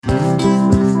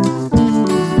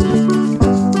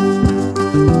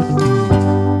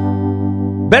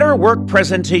Better work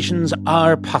presentations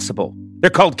are possible. They're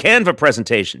called Canva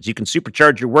presentations. You can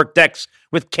supercharge your work decks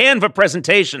with Canva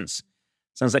presentations.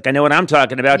 Sounds like I know what I'm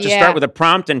talking about. Just start with a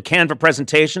prompt, and Canva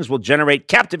presentations will generate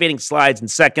captivating slides in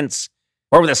seconds,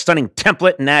 or with a stunning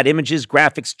template and add images,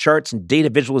 graphics, charts, and data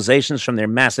visualizations from their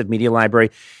massive media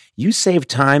library. You save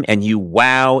time and you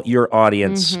wow your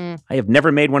audience. I have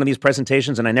never made one of these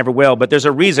presentations, and I never will, but there's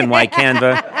a reason why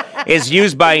Canva is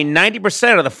used by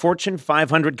 90% of the Fortune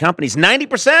 500 companies.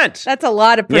 90%! That's a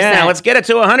lot of percent. Yeah, let's get it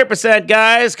to 100%,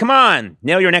 guys. Come on.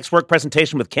 Nail your next work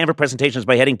presentation with Canva presentations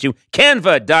by heading to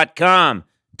canva.com.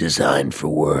 Designed for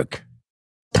work.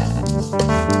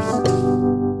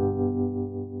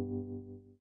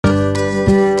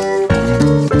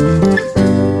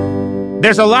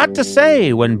 There's a lot to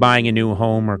say when buying a new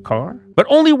home or car, but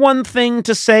only one thing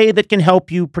to say that can help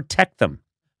you protect them.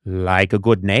 Like a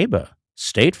good neighbor,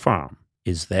 State Farm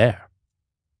is there.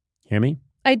 Hear me?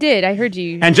 I did. I heard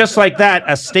you. And just like that,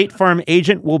 a State Farm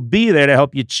agent will be there to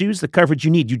help you choose the coverage you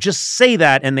need. You just say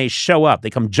that and they show up. They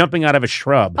come jumping out of a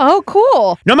shrub. Oh,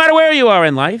 cool. No matter where you are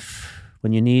in life,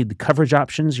 when you need the coverage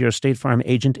options, your State Farm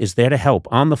agent is there to help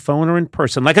on the phone or in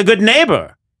person. Like a good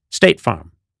neighbor, State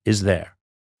Farm is there.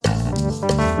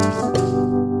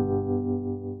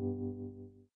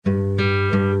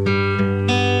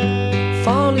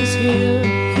 Fall is here,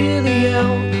 hear the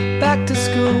yell, back to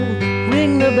school,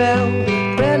 ring the bell,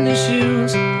 brand new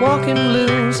shoes, walking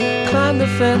blues, climb the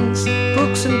fence,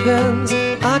 books and pens,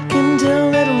 I can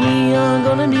tell that we are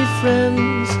gonna be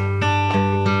friends.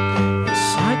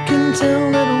 Yes, I can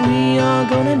tell that we are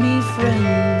gonna be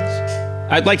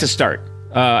friends. I'd like to start.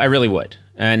 I really would.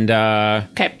 And,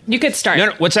 Okay, you could start.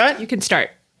 No, what's that? You can start.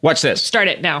 Watch this. Start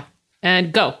it now.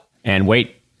 And go. And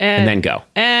wait. And then go.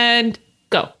 And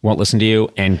go. Won't listen to you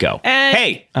and go. And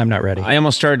hey! I'm not ready. I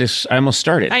almost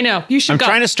started. I know. You should go. I'm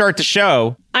trying to start the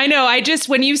show. I know.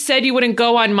 When you said you wouldn't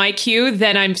go on my cue,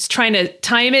 then I'm trying to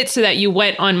time it so that you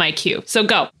went on my cue. So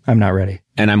go. I'm not ready.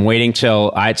 And I'm waiting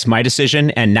till it's my decision,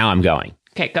 and now I'm going.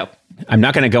 Okay, go. I'm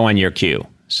not going to go on your cue.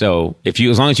 So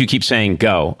as long as you keep saying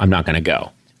go, I'm not going to go.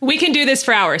 We can do this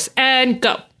for hours. And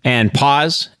go. And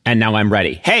pause, and now I'm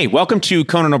ready. Hey, welcome to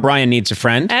Conan O'Brien Needs a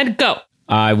Friend. And go.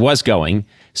 I was going,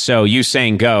 so you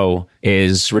saying go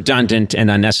is redundant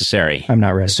and unnecessary. I'm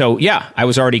not ready. So, yeah, I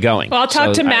was already going. Well, I'll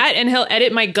talk to Matt, and he'll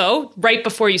edit my go right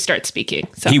before you start speaking.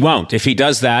 So. He won't. If he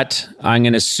does that, I'm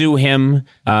going to sue him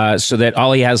so that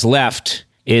all he has left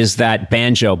is that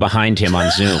banjo behind him on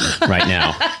Zoom right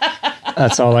now.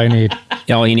 That's all I need.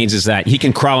 All he needs is that. He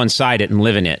can crawl inside it and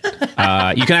live in it.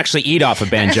 You can actually eat off a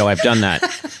banjo. I've done that.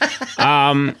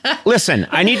 Listen,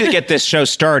 I need to get this show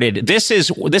started. This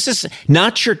is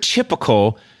not your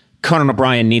typical Conan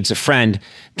O'Brien Needs a Friend.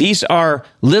 These are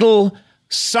little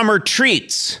summer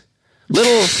treats,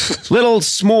 little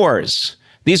s'mores.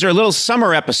 These are little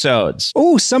summer episodes.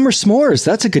 Oh, Summer S'mores.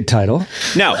 That's a good title.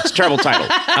 No, it's a terrible title.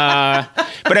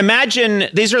 But imagine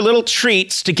these are little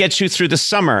treats to get you through the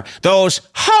summer, those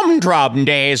humdrum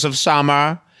days of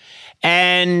summer.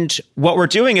 And what we're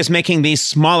doing is making these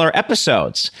smaller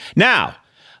episodes. Now,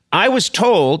 I was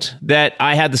told that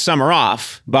I had the summer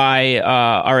off by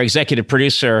our executive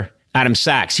producer, Adam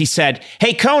Sachs. He said,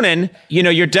 hey, Conan,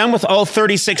 you're done with all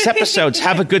 36 episodes.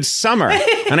 Have a good summer.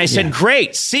 And I said,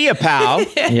 great. See ya, pal.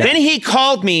 Yeah. Then he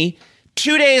called me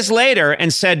 2 days later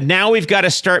and said, now we've got to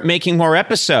start making more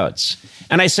episodes.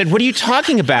 And I said, what are you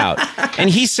talking about? And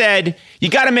he said, you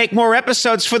got to make more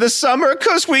episodes for the summer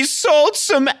because we sold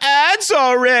some ads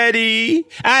already.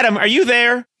 Adam, are you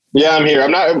there? Yeah, I'm here.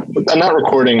 I'm not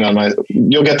recording on my...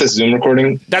 You'll get this Zoom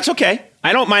recording. That's okay.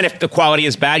 I don't mind if the quality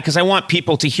is bad because I want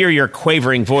people to hear your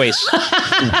quavering voice.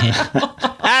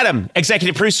 Adam,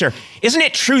 executive producer, isn't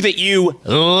it true that you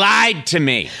lied to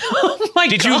me? Oh my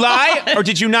God. Did you lie or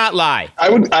did you not lie?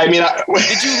 Did you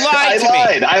lie to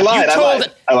me? I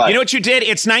lied. You know what you did?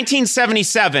 It's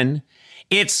 1977.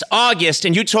 It's August,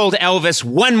 and you told Elvis,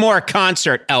 one more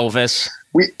concert, Elvis.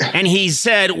 And he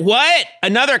said, what?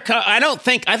 I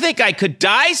think I could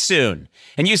die soon.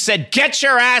 And you said, get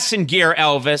your ass in gear,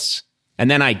 Elvis. And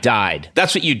then I died.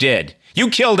 That's what you did. You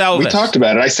killed Elvis. We talked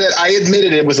about it. I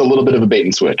admitted it was a little bit of a bait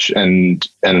and switch. And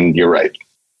you're right.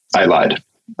 I lied.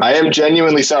 I am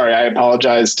genuinely sorry. I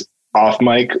apologized off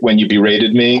mic when you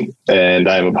berated me. And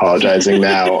I'm apologizing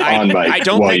now on mic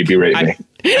while you berated me.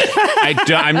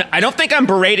 I don't think I'm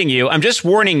berating you. I'm just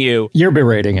warning you. You're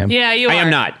berating him. Yeah, you are. I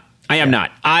am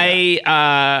not.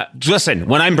 Listen,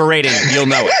 when I'm berating, you'll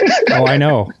know it. Oh, I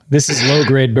know. This is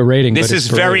low-grade berating. This is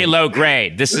very low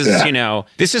grade. This is,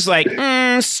 this is like,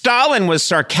 Stalin was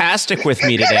sarcastic with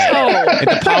me today at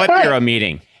the Politburo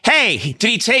meeting. Hey,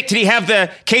 did he have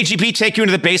the KGB take you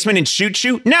into the basement and shoot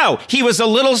you? No, he was a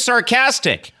little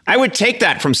sarcastic. I would take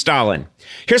that from Stalin.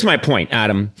 Here's my point,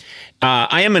 Adam.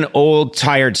 I am an old,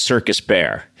 tired circus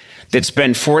bear that's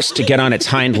been forced to get on its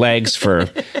hind legs for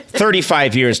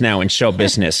 35 years now in show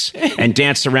business and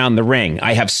dance around the ring.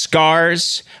 I have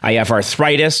scars. I have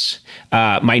arthritis.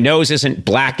 My nose isn't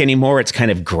black anymore. It's kind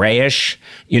of grayish.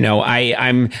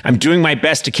 I'm doing my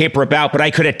best to caper about, but I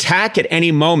could attack at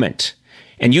any moment.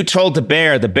 And you told the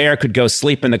bear could go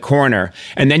sleep in the corner.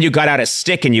 And then you got out a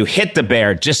stick and you hit the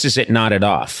bear just as it nodded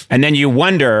off. And then you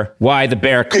wonder why the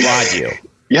bear clawed you.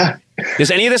 Yeah.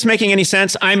 Is any of this making any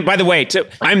sense? I am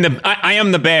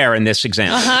the bear in this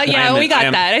example. Yeah, we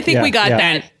got that. I think we got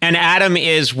that. And Adam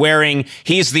he's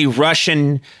the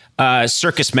Russian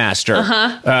circus master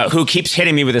who keeps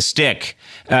hitting me with a stick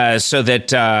so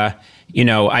that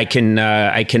I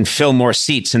can fill more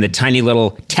seats in the tiny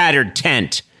little tattered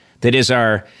tent that is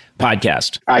our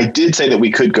podcast. I did say that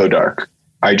we could go dark.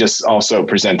 I just also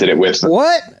presented it with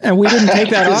what? And we didn't take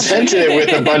that off? Presented it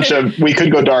with a bunch of, we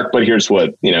could go dark, but here's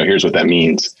what that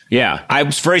means. Yeah. I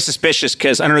was very suspicious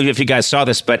because I don't know if you guys saw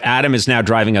this, but Adam is now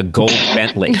driving a gold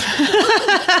Bentley.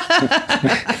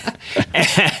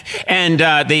 And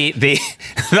the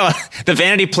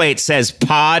vanity plate says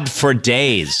pod for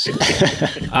days.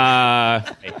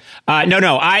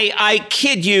 No, I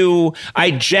kid you.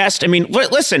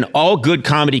 Listen, all good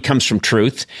comedy comes from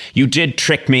truth. You did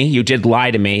trick me. You did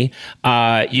lie to me.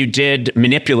 You did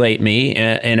manipulate me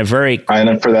in a very...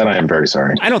 And for that, I am very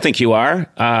sorry. I don't think you are.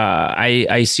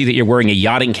 I see that you're wearing a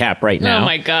yachting cap right now. Oh,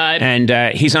 my God. And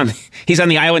he's on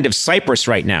the island of Cyprus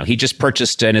right now. He just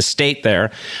purchased an estate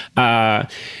there.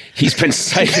 He's been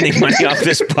siphoning money off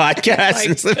this podcast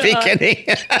since the beginning.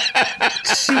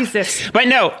 Jesus. But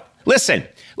no, listen,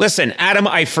 Adam,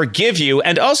 I forgive you.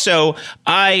 And also,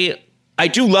 I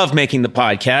do love making the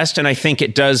podcast, and I think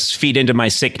it does feed into my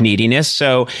sick neediness.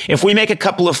 So if we make a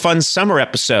couple of fun summer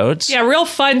episodes. Yeah, real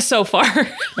fun so far.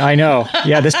 I know.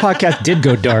 Yeah, this podcast did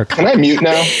go dark. Can I mute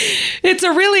now? It's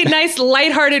a really nice,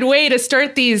 lighthearted way to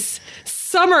start these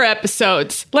summer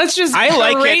episodes. Let's just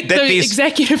berate the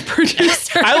executive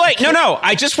producer.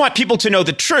 I just want people to know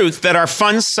the truth that our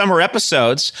fun summer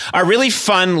episodes are really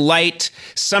fun, light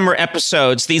summer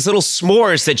episodes. These little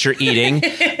s'mores that you're eating.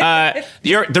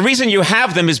 The reason you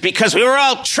have them is because we were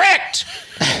all tricked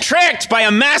by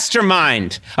a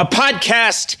mastermind, a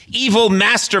podcast evil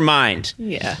mastermind.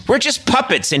 Yeah. We're just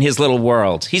puppets in his little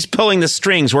world. He's pulling the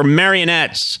strings. We're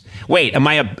marionettes. Wait, am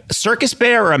I a circus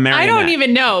bear or a marionette? I don't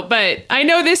even know, but I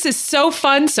know this is so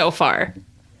fun so far.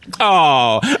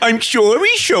 Oh, I'm sorry,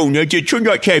 Shona, that you're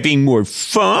not having more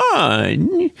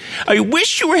fun. I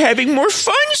wish you were having more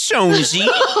fun, Sonesy.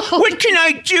 What can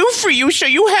I do for you so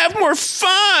you have more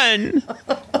fun?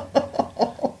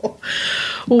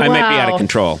 Wow. I might be out of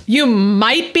control. You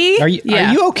might be? Are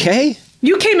you okay?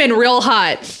 You came in real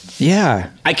hot.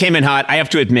 Yeah. I came in hot. I have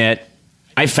to admit,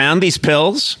 I found these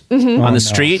pills on the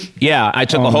street. Yeah, I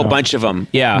took a whole bunch of them.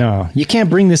 Yeah. No, you can't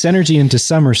bring this energy into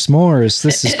summer s'mores.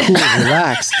 This is cool,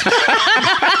 relaxed.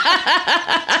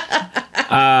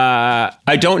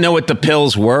 I don't know what the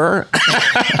pills were,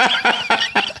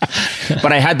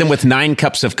 but I had them with 9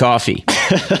 cups of coffee.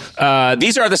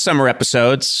 These are the summer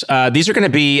episodes. These are going to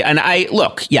be,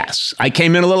 yes, I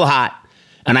came in a little hot.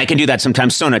 And I can do that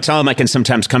sometimes. Sona, tell them I can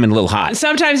sometimes come in a little hot.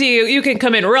 Sometimes you can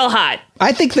come in real hot.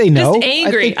 I think they know. Just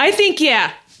angry. I think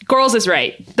Girls is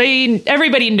right.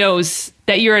 Everybody knows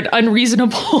that you're an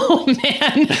unreasonable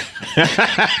man.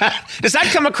 Does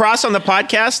that come across on the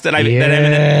podcast?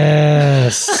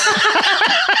 Yes.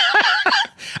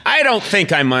 I don't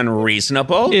think I'm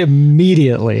unreasonable.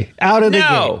 Immediately. Out of the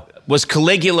gate. Was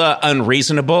Caligula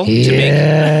unreasonable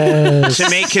yes.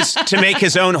 to make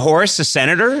his own horse a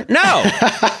senator? No.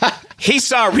 He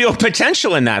saw real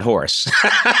potential in that horse.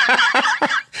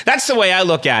 That's the way I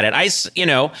look at it.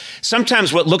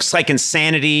 Sometimes what looks like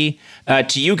insanity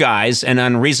to you guys and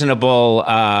unreasonable,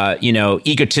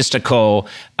 egotistical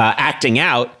acting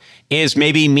out is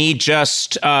maybe me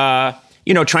just, trying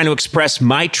to express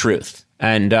my truth.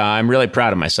 And I'm really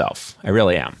proud of myself. I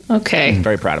really am. Okay. I'm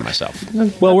very proud of myself.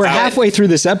 Well, we're halfway through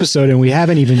this episode and we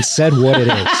haven't even said what it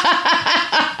is.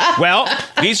 Well,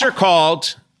 these are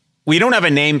called, we don't have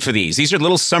a name for these. These are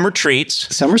little summer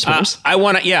treats. Summer s'mores. I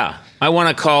want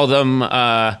to call them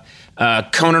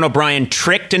Conan O'Brien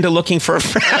tricked into looking for a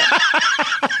friend.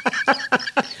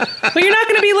 Well, you're not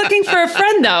going to be looking for a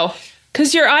friend, though.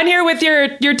 Because you're on here with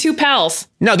your 2 pals.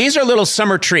 No, these are little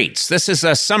summer treats. This is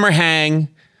a summer hang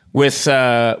with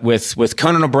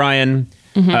Conan O'Brien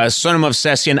Sonam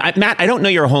Obsession. Matt, I don't know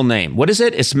your whole name. What is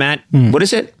it? It's Matt. What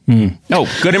is it?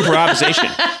 Oh, good improvisation.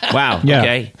 Wow. Yeah.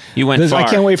 Okay. You went far. I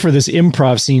can't wait for this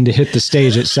improv scene to hit the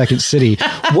stage at Second City.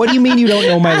 What do you mean you don't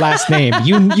know my last name?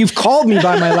 You've called me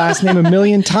by my last name a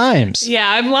million times.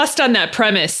 Yeah, I'm lost on that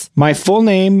premise. My full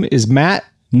name is Matt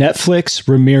Netflix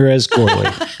Ramirez Gorley.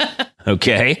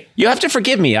 Okay. You have to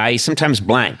forgive me. I sometimes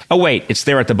blank. Oh, wait. It's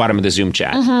there at the bottom of the Zoom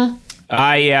chat.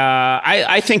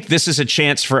 I think this is a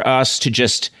chance for us to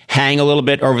just hang a little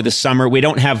bit over the summer. We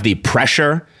don't have the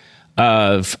pressure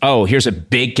of, here's a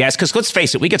big guest. Because let's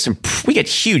face it, we get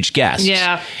huge guests.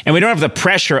 Yeah. And we don't have the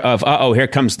pressure of, here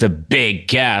comes the big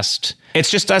guest.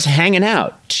 It's just us hanging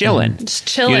out, chilling. Just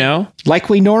chilling. You know? Like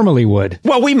we normally would.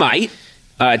 Well, we might.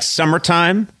 It's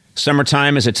summertime.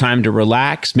 Summertime is a time to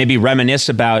relax, maybe reminisce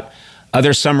about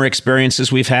other summer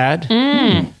experiences we've had.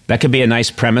 That could be a nice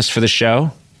premise for the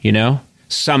show. You know,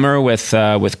 summer with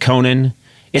Conan.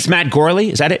 It's Matt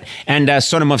Gorley, is that it? And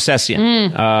Sonam Obsession.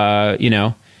 You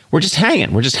know, we're just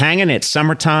hanging. We're just hanging. It's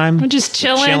summertime. We're just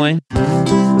chilling.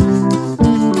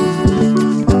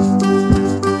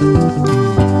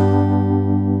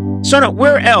 Sona,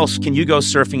 where else can you go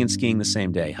surfing and skiing the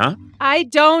same day, huh? I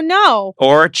don't know.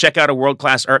 Or check out a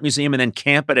world-class art museum and then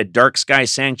camp at a dark sky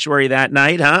sanctuary that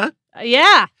night, huh?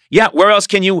 Yeah. Yeah, where else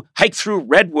can you hike through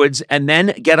redwoods and then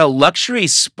get a luxury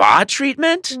spa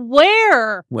treatment?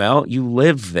 Where? Well, you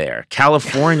live there.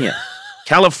 California.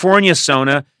 California,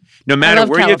 Sona. No matter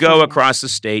where you go across the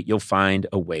state, you'll find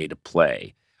a way to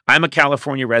play. I'm a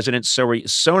California resident, so are you.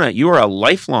 Sona, you are a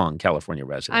lifelong California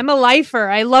resident. I'm a lifer.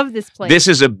 I love this place. This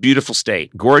is a beautiful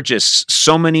state. Gorgeous.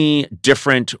 So many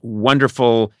different,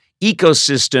 wonderful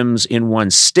ecosystems in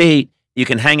one state. You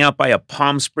can hang out by a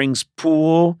Palm Springs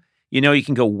pool. You know, you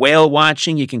can go whale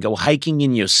watching, you can go hiking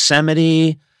in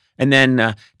Yosemite, and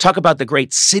then talk about the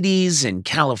great cities in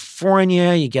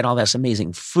California. You get all this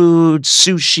amazing food,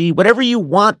 sushi, whatever you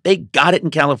want, they got it in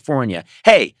California.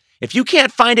 Hey, if you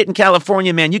can't find it in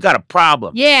California, man, you got a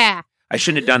problem. Yeah. I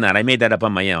shouldn't have done that. I made that up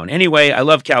on my own. Anyway, I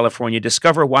love California.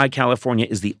 Discover why California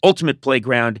is the ultimate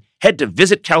playground. Head to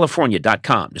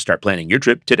visitcalifornia.com to start planning your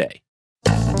trip today.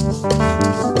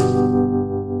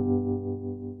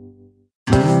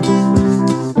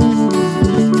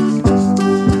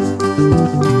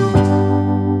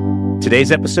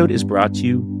 Today's episode is brought to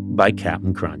you by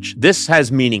Cap'n Crunch. This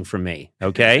has meaning for me,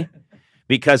 okay?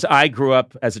 Because I grew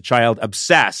up as a child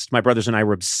obsessed. My brothers and I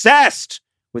were obsessed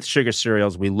with sugar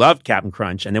cereals. We loved Cap'n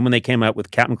Crunch. And then when they came out with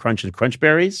Cap'n Crunch and Crunch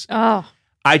Berries, it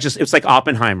was like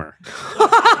Oppenheimer.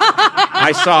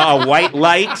 I saw a white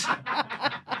light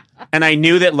and I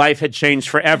knew that life had changed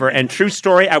forever. And true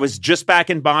story, I was just back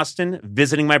in Boston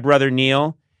visiting my brother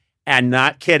Neil. And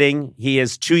not kidding, he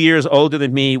is 2 years older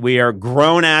than me. We are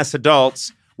grown-ass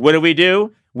adults. What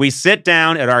do? We sit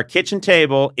down at our kitchen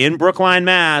table in Brookline,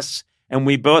 Mass., and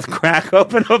we both crack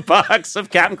open a box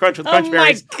of Cap'n Crunch with Crunch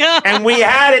Berries. Oh, my God. And we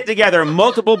had it together,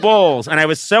 multiple bowls, and I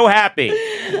was so happy.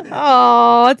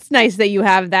 Oh, it's nice that you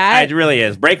have that. It really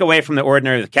is. Break away from the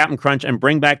ordinary with Cap'n Crunch and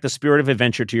bring back the spirit of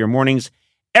adventure to your mornings.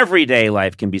 Everyday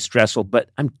life can be stressful, but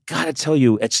I'm gotta tell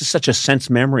you, it's just such a sense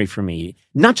memory for me.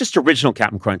 Not just original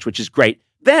Cap'n Crunch, which is great.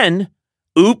 Then,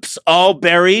 Oops All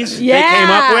Berries they came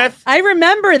up with. I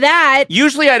remember that.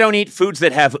 Usually I don't eat foods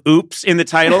that have oops in the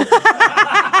title.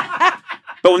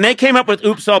 But when they came up with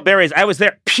Oops All Berries, I was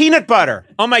there. Peanut butter.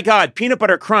 Oh my God, peanut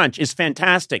butter crunch is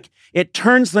fantastic. It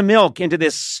turns the milk into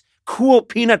this cool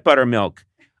peanut butter milk.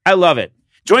 I love it.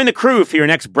 Join the crew for your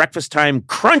next breakfast time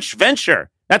crunch venture.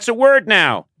 That's a word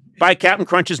now. Buy Cap'n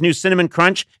Crunch's new Cinnamon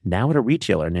Crunch now at a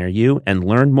retailer near you and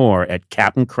learn more at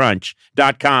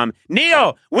CaptainCrunch.com.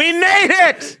 Neil, we made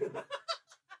it!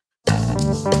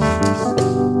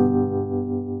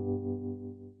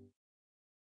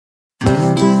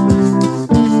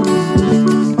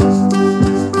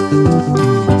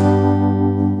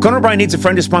 Conan O'Brien Needs a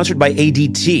Friend is sponsored by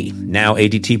ADT. Now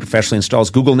ADT professionally installs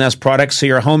Google Nest products so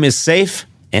your home is safe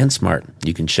and smart.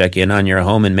 You can check in on your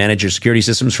home and manage your security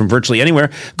systems from virtually anywhere.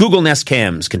 Google Nest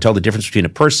Cams can tell the difference between a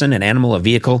person, an animal, a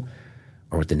vehicle,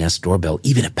 or with the Nest doorbell,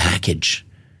 even a package.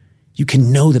 You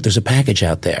can know that there's a package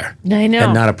out there. I know.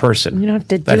 And not a person. You don't have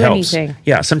to That do helps. anything.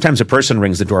 Yeah, sometimes a person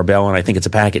rings the doorbell and I think it's a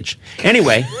package.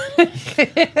 Anyway,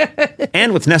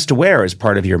 and with Nest Aware as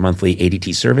part of your monthly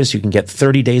ADT service, you can get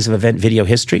 30 days of event video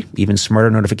history, even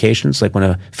smarter notifications like when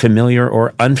a familiar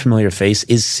or unfamiliar face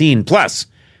is seen. Plus,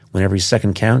 when every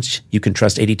second counts, you can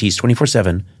trust ADT's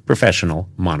 24/7 professional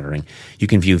monitoring. You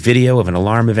can view video of an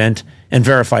alarm event and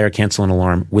verify or cancel an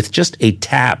alarm with just a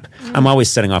tap. I'm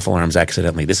always setting off alarms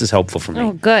accidentally. This is helpful for me.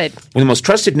 Oh, good. When the most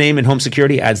trusted name in home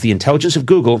security adds the intelligence of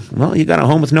Google, well, you got a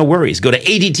home with no worries. Go to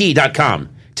ADT.com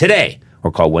today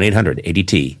or call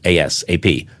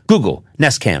 1-800-ADT-ASAP. Google,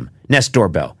 Nest Cam, Nest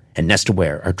Doorbell, and Nest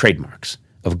Aware are trademarks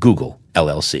of Google,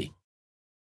 LLC.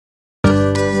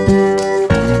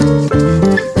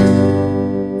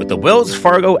 With the Wells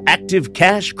Fargo Active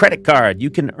Cash Credit Card, you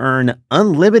can earn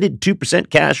unlimited 2%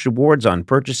 cash rewards on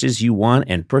purchases you want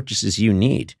and purchases you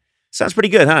need. Sounds pretty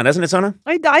good, huh? Doesn't it, Sona?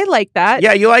 I like that.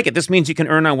 Yeah, you like it. This means you can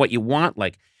earn on what you want,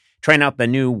 like trying out the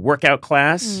new workout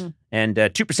class and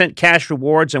 2% cash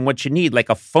rewards on what you need, like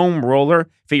a foam roller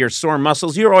for your sore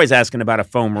muscles. You're always asking about a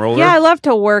foam roller. Yeah, I love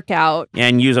to work out.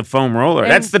 And use a foam roller.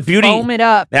 And that's the beauty. Foam it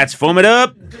up. That's foam it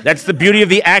up. That's the beauty of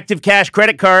the Active Cash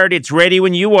Credit Card. It's ready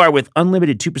when you are with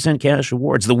unlimited 2% cash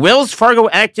rewards. The Wells Fargo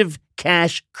Active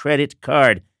Cash Credit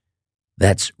Card.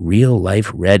 That's real life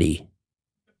ready.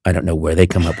 I don't know where they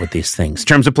come up with these things.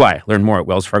 Terms apply. Learn more at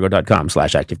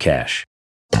wellsfargo.com/activecash.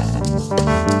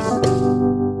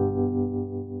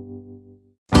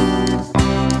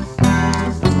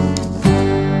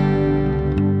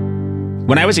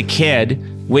 When I was a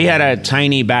kid, we had a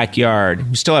tiny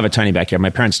backyard. We still have a tiny backyard. My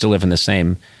parents still live in the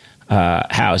same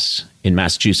house in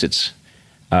Massachusetts,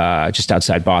 just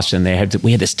outside Boston.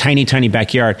 We had this tiny, tiny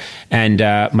backyard. And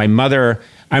my mother,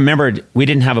 I remembered we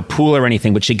didn't have a pool or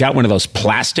anything, but she got one of those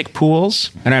plastic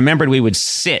pools. And I remembered we would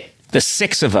sit. The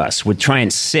 6 of us would try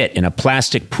and sit in a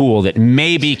plastic pool that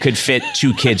maybe could fit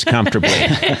 2 kids comfortably.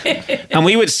 And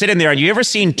we would sit in there. Have you ever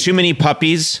seen Too Many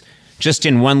Puppies just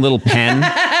in one little pen?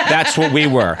 That's what we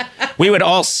were. We would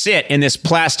all sit in this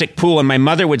plastic pool, and my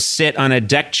mother would sit on a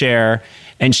deck chair,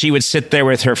 and she would sit there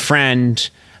with her friend.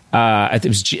 I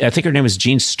think her name was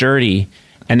Jean Sturdy.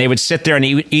 And they would sit there and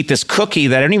eat this cookie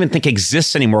that I don't even think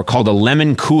exists anymore called a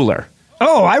lemon cooler.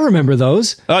 Oh, I remember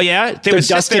those. Oh, yeah? They're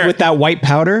dusted with that white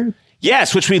powder?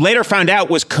 Yes, which we later found out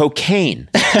was cocaine.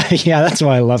 Yeah, that's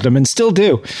why I loved them and still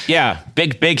do. Yeah,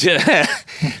 big.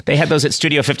 They had those at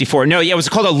Studio 54. No, yeah, it was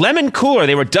called a lemon cooler.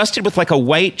 They were dusted with like a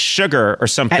white sugar or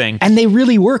something. And they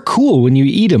really were cool when you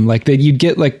eat them. Like you'd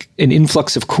get like an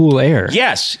influx of cool air.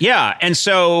 Yes, yeah. And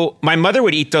so my mother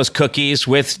would eat those cookies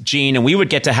with Jean, and we would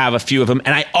get to have a few of them.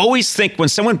 And I always think when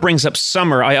someone brings up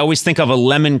summer, I always think of a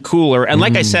lemon cooler. And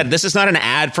like I said, this is not an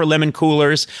ad for lemon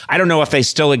coolers. I don't know if they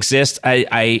still exist.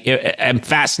 I'm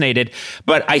fascinated,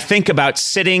 but I think about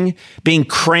being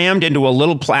crammed into a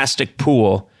little plastic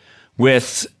pool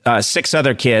with 6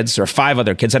 other kids or 5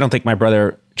 other kids. I don't think my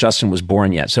brother Justin was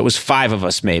born yet. So it was 5 of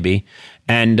us maybe.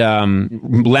 And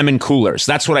lemon coolers.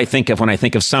 That's what I think of when I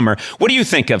think of summer. What do you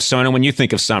think of, Sona, when you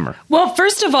think of summer? Well,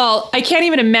 first of all, I can't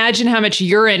even imagine how much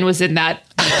urine was in that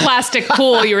plastic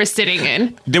pool you were sitting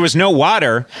in. There was no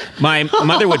water. My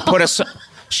mother would put us...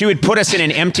 She would put us in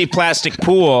an empty plastic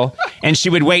pool, and she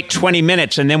would wait 20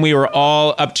 minutes, and then we were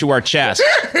all up to our chest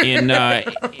in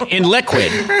liquid.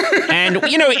 And,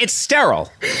 it's sterile,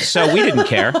 so we didn't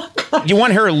care. You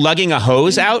want her lugging a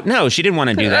hose out? No, she didn't want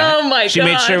to do that. Oh, my God. She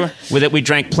made sure that we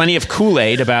drank plenty of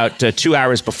Kool-Aid about 2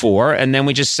 hours before, and then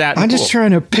we just sat in I'm the just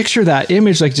trying to picture that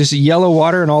image, like just yellow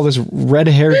water and all this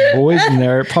red-haired boys in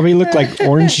there. It probably looked like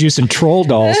orange juice and troll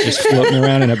dolls just floating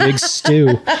around in a big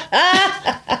stew.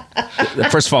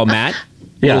 First of all, Matt,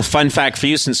 little fun fact for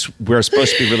you, since we're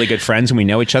supposed to be really good friends and we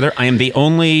know each other, I am the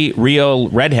only real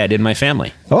redhead in my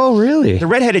family. Oh, really? The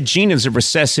redheaded gene is a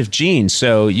recessive gene,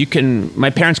 so my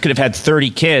parents could have had 30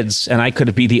 kids and I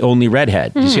could be the only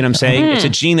redhead. You see what I'm saying? It's a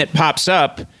gene that pops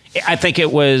up. I think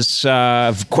it was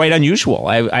quite unusual.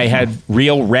 I had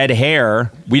real red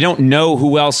hair. We don't know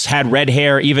who else had red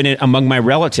hair, even among my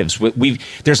relatives.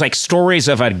 There's like stories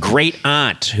of a great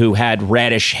aunt who had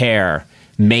reddish hair.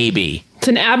 Maybe. It's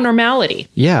an abnormality.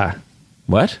 Yeah.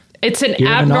 What? It's an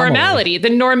abnormality. The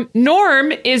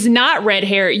norm is not red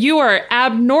hair. You are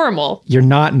abnormal. You're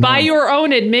not normal. By your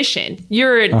own admission.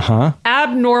 You're an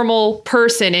abnormal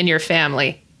person in your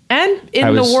family and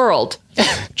in the world.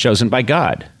 Chosen by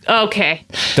God. Okay.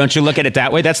 Don't you look at it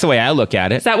that way? That's the way I look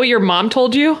at it. Is that what your mom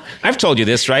told you? I've told you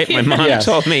this, right? My mom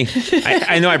told me.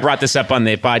 I know I brought this up on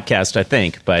the podcast, I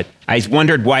think, but I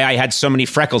wondered why I had so many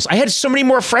freckles. I had so many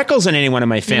more freckles than anyone in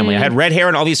my family. I had red hair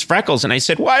and all these freckles, and I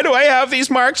said, why do I have these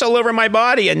marks all over my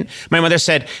body? And my mother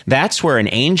said, that's where an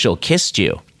angel kissed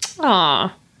you.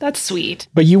 Aw. That's sweet.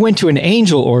 But you went to an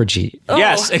angel orgy. Oh.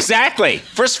 Yes, exactly.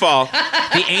 First of all,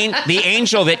 the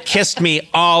angel that kissed me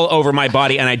all over my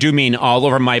body, and I do mean all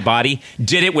over my body,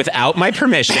 did it without my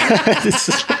permission.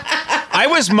 I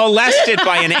was molested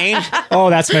by an angel. Oh,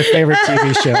 that's my favorite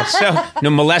TV show.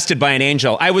 Molested by an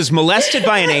angel. I was molested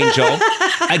by an angel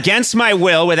against my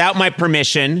will, without my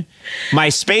permission. My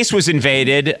space was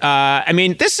invaded.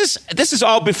 This is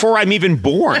all before I'm even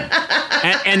born.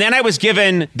 And then I was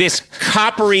given this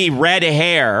coppery red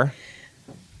hair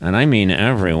And I mean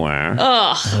everywhere.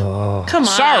 Ugh. Come on.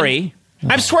 Sorry.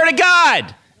 I swear to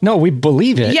God. No, we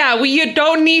believe it. Yeah, you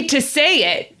don't need to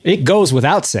say it. It goes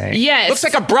without saying. Yes. Looks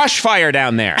like a brush fire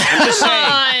down there. I'm just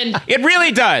saying. It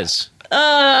really does.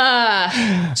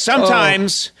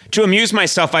 Sometimes, to amuse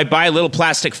myself, I buy little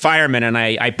plastic firemen and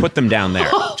I put them down there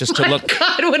just to look.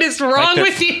 God, what is wrong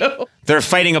with you? They're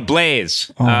fighting a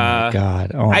blaze. Oh my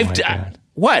God. Oh my God.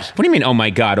 What? What do you mean, oh my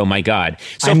God, oh my God?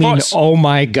 Oh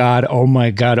my God, oh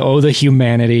my God, oh the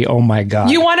humanity, oh my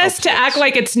God. You want us to act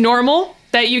like it's normal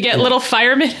that you get little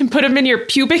firemen and put them in your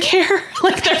pubic hair?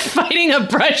 Like they're fighting a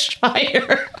brush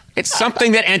fire. It's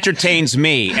something that entertains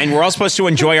me, and we're all supposed to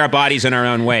enjoy our bodies in our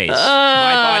own ways.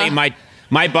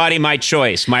 My body, my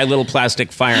choice. My little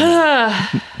plastic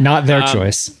fireman. Not their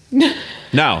choice.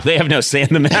 No, they have no say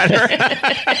in the matter.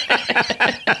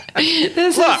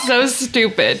 This is so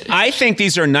stupid. I think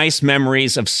these are nice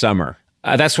memories of summer.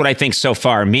 That's what I think so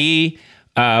far. Me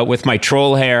with my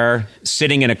troll hair,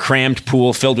 sitting in a crammed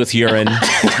pool filled with urine.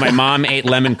 My mom ate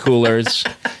lemon coolers.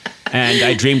 And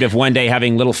I dreamed of one day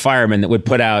having little firemen that would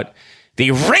put out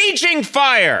the raging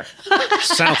fire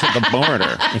south of the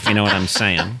border, if you know what I'm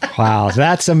saying. Wow,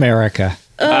 that's America.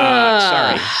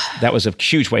 Sorry. That was a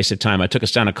huge waste of time. I took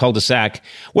us down a cul-de-sac.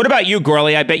 What about you,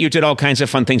 Gorley? I bet you did all kinds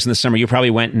of fun things in the summer. You probably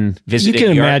went and visited. You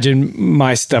can imagine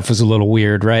my stuff was a little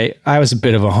weird, right? I was a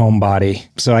bit of a homebody,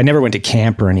 so I never went to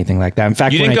camp or anything like that. In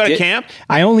fact, you didn't go to camp?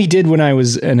 I only did when I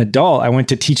was an adult. I went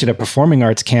to teach at a performing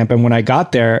arts camp, and when I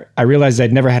got there, I realized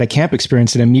I'd never had a camp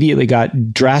experience and immediately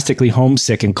got drastically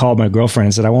homesick and called my girlfriend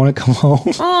and said, I want to come home.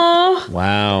 Aww.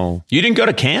 Wow. You didn't go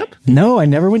to camp? No, I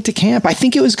never went to camp. I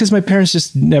think it was because my parents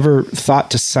just never thought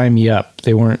to sign me up.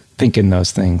 They weren't thinking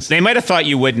those things. They might have thought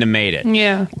you wouldn't have made it.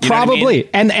 Yeah. Probably.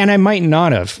 I mean? And I might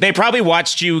not have. They probably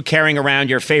watched you carrying around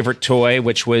your favorite toy,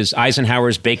 which was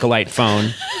Eisenhower's Bakelite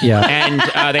phone. Yeah.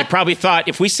 And they probably thought,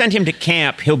 if we send him to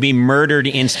camp, he'll be murdered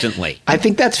instantly. I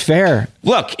think that's fair.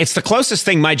 Look, it's the closest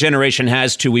thing my generation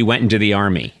has to we went into the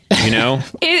army. You know?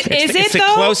 Is it the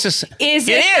though? Closest. Is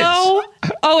it though?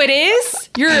 Oh, it is?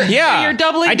 You're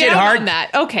doubling down on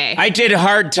that. Okay. I did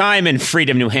hard time in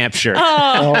Freedom, New Hampshire.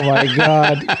 Oh my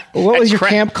God. What was your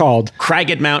camp called?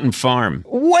 Cragged Mountain Farm.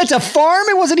 What's a farm?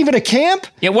 It wasn't even a camp?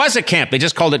 It was a camp. They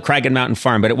just called it Cragged Mountain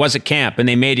Farm, but it was a camp. And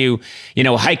they made you,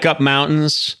 hike up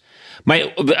mountains.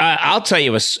 I'll tell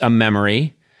you a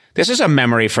memory. This is a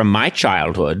memory from my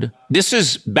childhood. This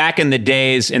is back in the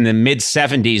days in the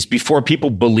mid-'70s before people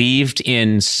believed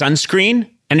in sunscreen.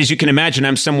 And as you can imagine,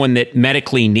 I'm someone that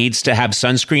medically needs to have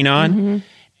sunscreen on. Mm-hmm.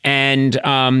 And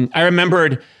I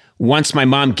remembered once my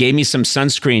mom gave me some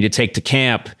sunscreen to take to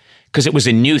camp because it was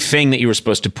a new thing that you were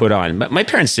supposed to put on. But my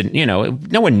parents didn't,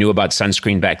 no one knew about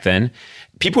sunscreen back then.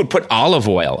 People would put olive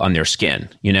oil on their skin,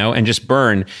 and just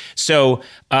burn. So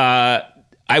I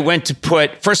went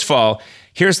to first of all,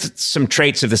 here's some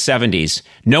traits of the 70s.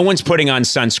 No one's putting on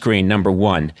sunscreen, number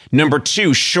one. Number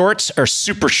two, shorts are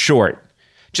super short.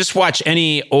 Just watch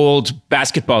any old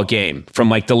basketball game from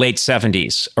like the late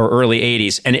 70s or early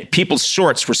 80s, and people's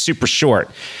shorts were super short.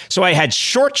 So I had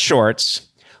short shorts,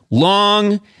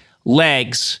 long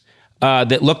legs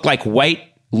that looked like white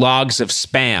logs of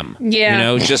Spam.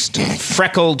 Yeah. Just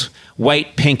freckled,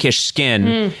 white, pinkish skin.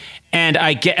 Mm.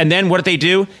 And then what did they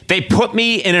do? They put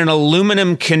me in an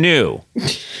aluminum canoe.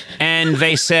 And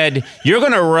they said, you're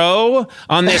going to row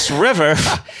on this river.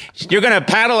 You're going to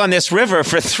paddle on this river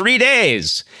for 3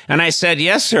 days. And I said,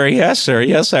 yes, sir. Yes, sir.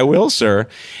 Yes, I will, sir.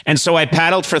 And so I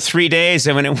paddled for 3 days.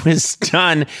 And when it was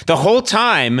done, the whole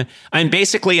time, I'm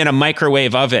basically in a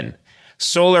microwave oven.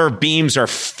 Solar beams are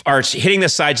hitting the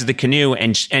sides of the canoe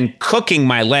and cooking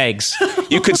my legs.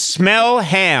 You could smell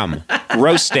ham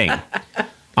roasting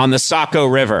on the Saco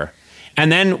River.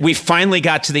 And then we finally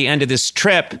got to the end of this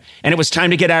trip, and it was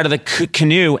time to get out of the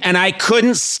canoe, and I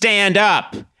couldn't stand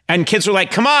up. And kids were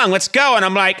like, come on, let's go. And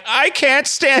I'm like, I can't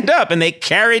stand up. And they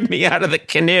carried me out of the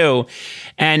canoe.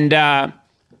 And,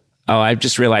 I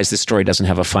just realized this story doesn't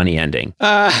have a funny ending.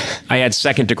 I had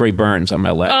second-degree burns on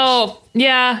my legs. Oh,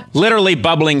 yeah. Literally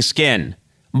bubbling skin.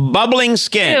 Bubbling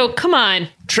skin. Ew, come on.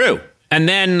 True. And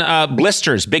then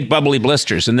blisters, big bubbly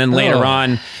blisters. And then later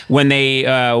on, when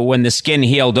the skin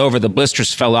healed over, the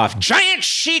blisters fell off. Giant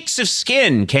sheets of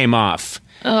skin came off.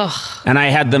 Ugh. And I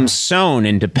had them sewn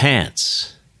into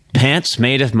pants. Pants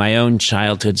made of my own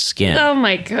childhood skin. Oh,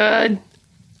 my God.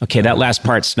 Okay, that last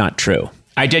part's not true.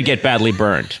 I did get badly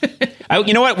burned.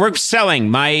 You know what? We're selling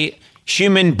my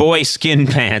human boy skin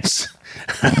pants.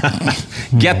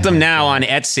 Get them now on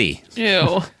Etsy.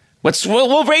 Ew.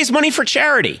 We'll raise money for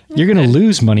charity. You're going to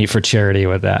lose money for charity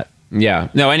with that. Yeah.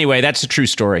 No, anyway, that's a true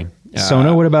story.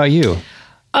 Sona, what about you?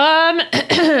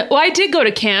 Well, I did go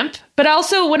to camp, but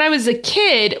also when I was a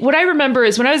kid, what I remember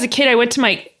is when I was a kid, I went to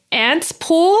my aunt's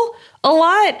pool a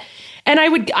lot. And I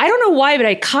don't know why, but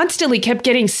I constantly kept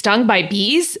getting stung by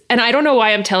bees. And I don't know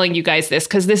why I'm telling you guys this,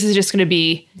 because this is just going to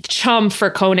be chum for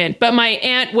Conan. But my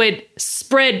aunt would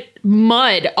spread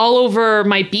mud all over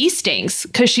my bee stings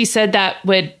because she said that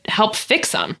would help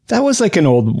fix them. That was like an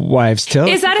old wives' tale.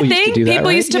 Is that a thing?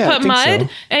 People used to put mud? So.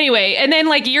 Anyway, and then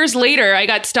like years later, I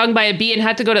got stung by a bee and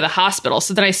had to go to the hospital.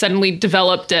 So then I suddenly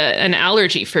developed an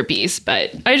allergy for bees.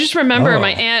 But I just remember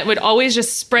my aunt would always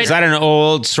just spread. Is that an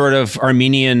old sort of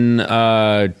Armenian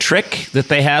trick that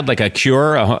they had, like a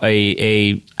cure?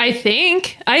 I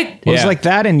think. It was like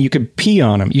that, and you could pee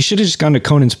on them. You should have just gone to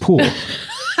Conan's pool.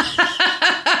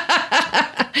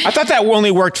 I thought that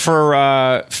only worked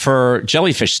for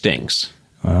jellyfish stings.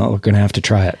 Well, we're going to have to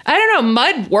try it. I don't know.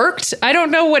 Mud worked. I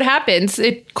don't know what happens.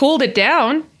 It cooled it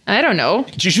down. I don't know.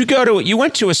 Didn't you go to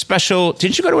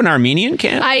an Armenian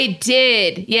camp? I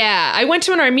did. Yeah. I went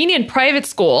to an Armenian private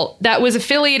school that was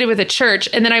affiliated with a church.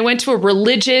 And then I went to a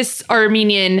religious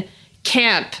Armenian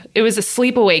camp. It was a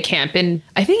sleepaway camp, and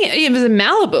I think it was in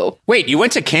Malibu. Wait, you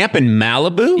went to camp in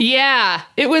Malibu? Yeah,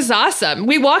 it was awesome.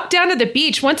 We walked down to the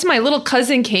beach. Once my little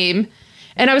cousin came,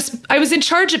 and I was in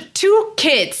charge of two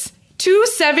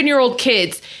 7-year-old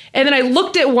kids, and then I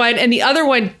looked at one, and the other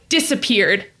one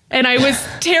disappeared, and I was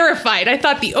terrified. I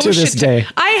thought the ocean. To this day,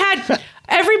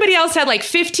 everybody else had like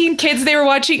 15 kids they were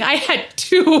watching. I had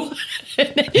 2.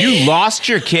 You lost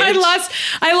your kids?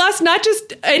 I lost not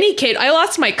just any kid. I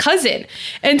lost my cousin.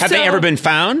 And have they ever been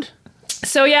found?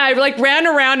 So yeah, I like ran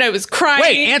around. I was crying.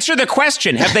 Wait, answer the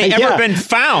question. Have they ever been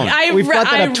found? We've brought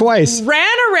that up twice.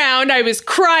 Ran around. I was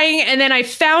crying, and then I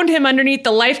found him underneath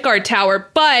the lifeguard tower.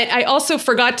 But I also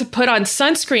forgot to put on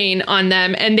sunscreen on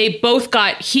them, and they both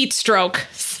got heat stroke.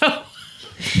 So.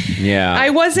 Yeah. I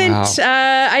wasn't,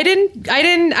 wow. I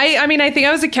mean, I think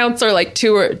I was a counselor like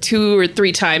two or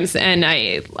three times, and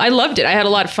I loved it. I had a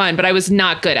lot of fun, but I was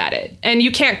not good at it. And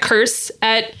you can't curse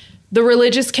at the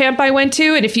religious camp I went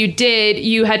to. And if you did,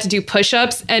 you had to do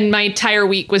push-ups. And my entire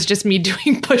week was just me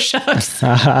doing push-ups.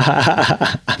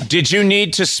 Did you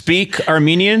need to speak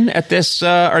Armenian at this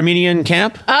Armenian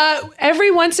camp?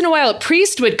 Every once in a while, a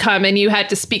priest would come and you had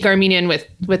to speak Armenian with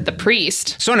the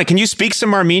priest. Sona, can you speak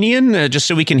some Armenian just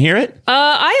so we can hear it?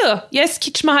 Ayo, yes,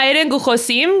 kichma hayren gu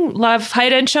khosim, lav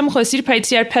hayren cham khosir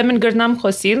paitiar pemen gurnam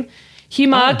khosir.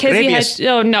 Hima kezi had.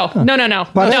 Oh no.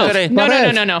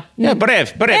 Yeah,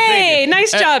 brev. Hey,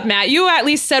 nice job, Matt. You at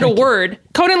least said a word.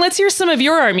 Conan, let's hear some of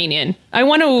your Armenian. I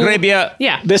want to. Grebia.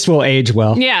 Yeah. This will age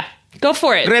well. Yeah. Go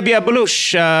for it. Grebia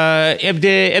belush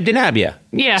ebdenabia.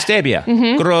 Yeah. Stebia.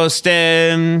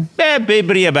 Grostem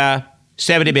bebriaba.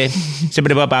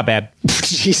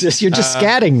 Jesus, you're just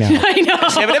scatting now. I know.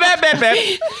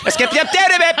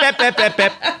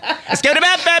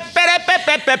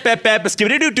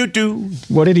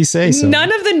 What did he say? So?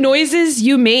 None of the noises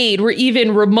you made were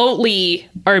even remotely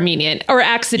Armenian or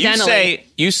accidentally.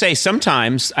 You say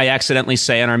sometimes I accidentally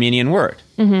say an Armenian word.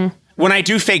 Mm-hmm. When I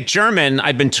do fake German,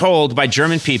 I've been told by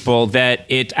German people that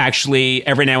it actually,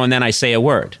 every now and then I say a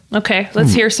word. Okay,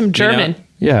 let's hear some German.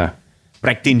 You know? Yeah.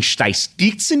 Brektin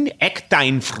steistitzen,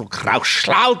 ektein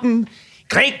frauschlauden,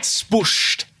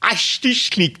 kretzbuscht,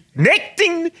 ashtich liegt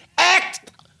nektin, ekt,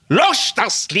 losch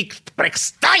das liegt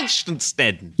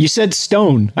breksteinstensten. You said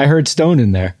stone. I heard stone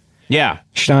in there. Yeah.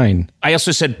 Stein. I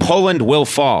also said Poland will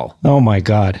fall. Oh my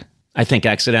God. I think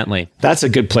accidentally. That's a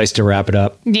good place to wrap it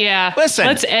up. Yeah. Listen.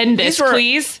 Let's end this,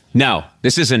 please. No,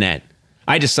 this isn't it.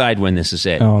 I decide when this is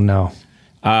it. Oh no.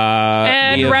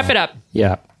 And wrap it up.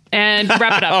 Yeah. And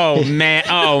wrap it up. Oh,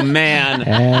 man.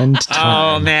 And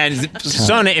time. Oh, man.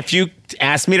 Sona, if you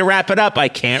ask me to wrap it up, I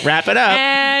can't wrap it up.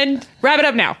 And wrap it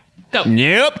up now. Go.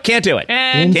 Nope, can't do it.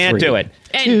 And can't do it.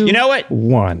 And you know what?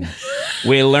 1.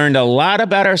 We learned a lot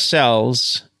about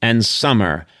ourselves and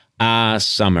summer.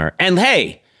 Summer. And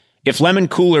hey, if lemon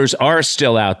coolers are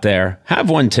still out there, have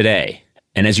one today.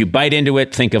 And as you bite into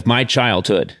it, think of my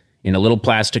childhood in a little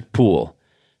plastic pool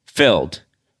filled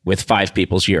with 5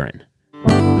 people's urine.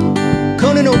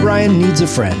 Conan O'Brien Needs a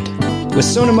Friend, with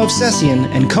Sona Movsesian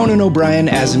and Conan O'Brien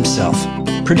as himself.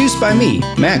 Produced by me,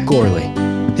 Matt Gorley.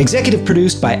 Executive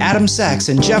produced by Adam Sachs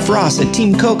and Jeff Ross at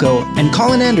Team Coco and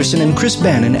Colin Anderson and Chris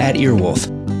Bannon at Earwolf.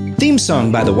 Theme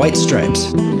song by the White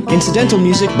Stripes. Incidental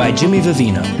music by Jimmy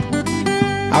Vivino.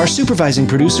 Our supervising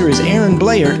producer is Aaron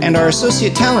Blair, and our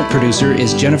associate talent producer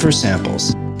is Jennifer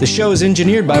Samples. The show is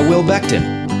engineered by Will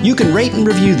Beckton. You can rate and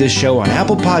review this show on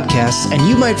Apple Podcasts, and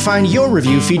you might find your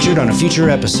review featured on a future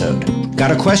episode. Got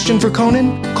a question for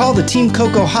Conan? Call the Team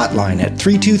Coco hotline at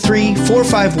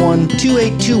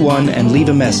 323-451-2821 and leave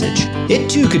a message. It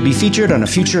too could be featured on a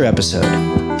future episode.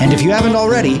 And if you haven't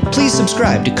already, please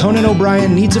subscribe to Conan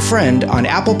O'Brien Needs a Friend on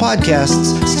Apple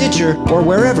Podcasts, Stitcher, or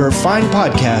wherever fine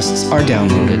podcasts are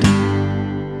downloaded.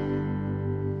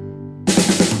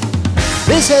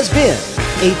 This has been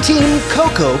a Team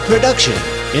Coco production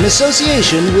in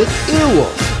association with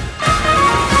Earwolf.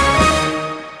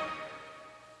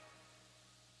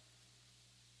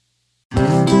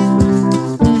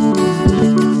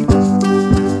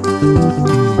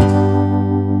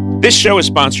 This show is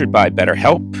sponsored by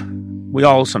BetterHelp. We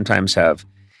all sometimes have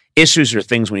issues or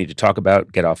things we need to talk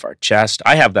about, get off our chest.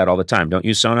 I have that all the time, don't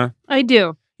you, Sona? I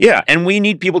do. Yeah, and we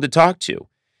need people to talk to.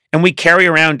 And we carry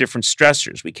around different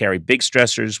stressors. We carry big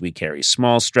stressors. We carry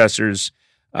small stressors.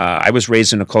 I was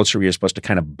raised in a culture where you're supposed to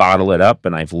kind of bottle it up,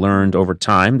 and I've learned over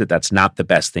time that that's not the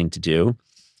best thing to do.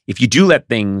 If you do let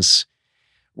things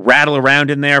rattle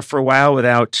around in there for a while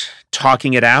without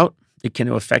talking it out, it can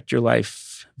affect your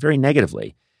life very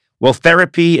negatively. Well,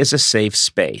 therapy is a safe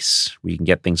space where you can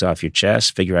get things off your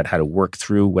chest, figure out how to work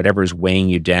through whatever is weighing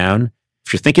you down.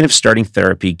 If you're thinking of starting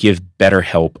therapy, give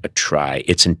BetterHelp a try.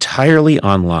 It's entirely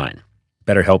online.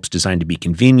 BetterHelp's designed to be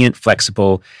convenient,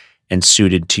 flexible, and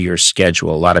suited to your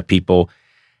schedule. A lot of people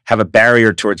have a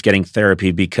barrier towards getting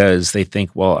therapy because they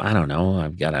think, well, I don't know,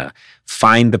 I've got to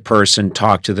find the person,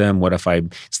 talk to them. What if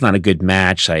it's not a good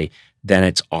match? Then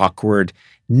it's awkward.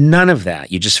 None of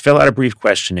that. You just fill out a brief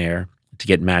questionnaire to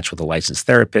get matched with a licensed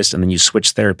therapist, and then you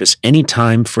switch therapists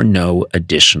anytime for no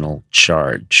additional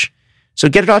charge. So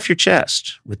get it off your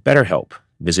chest with BetterHelp.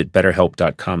 Visit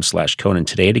betterhelp.com/Conan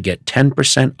today to get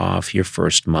 10% off your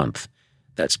first month.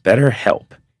 That's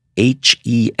BetterHelp,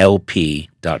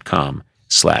 HELP.com/Conan.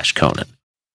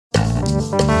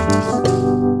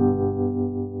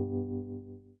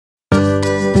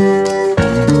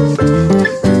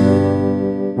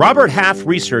 Robert Half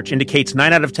research indicates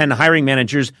 9 out of 10 hiring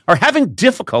managers are having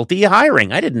difficulty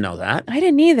hiring. I didn't know that. I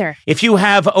didn't either. If you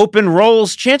have open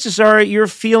roles, chances are you're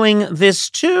feeling this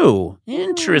too.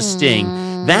 Interesting.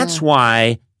 That's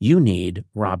why you need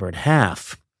Robert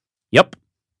Half. Yep.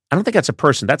 I don't think that's a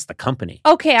person. That's the company.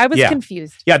 Okay, I was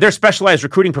confused. Yeah, their specialized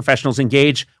recruiting professionals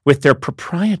engage with their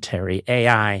proprietary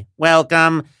AI.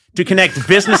 Welcome to connect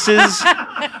businesses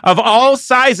of all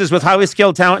sizes with highly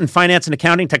skilled talent in finance and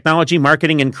accounting, technology,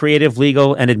 marketing, and creative,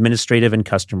 legal, and administrative and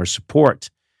customer support.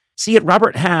 See, at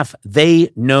Robert Half, they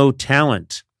know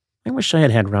talent. I wish I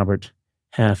had had Robert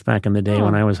Half back in the day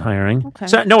when I was hiring. Okay.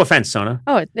 So, no offense, Sona.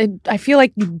 Oh, I feel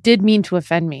like you did mean to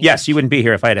offend me. Yes, you wouldn't be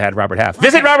here if I had had Robert Half. Okay.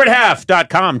 Visit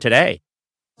roberthalf.com today.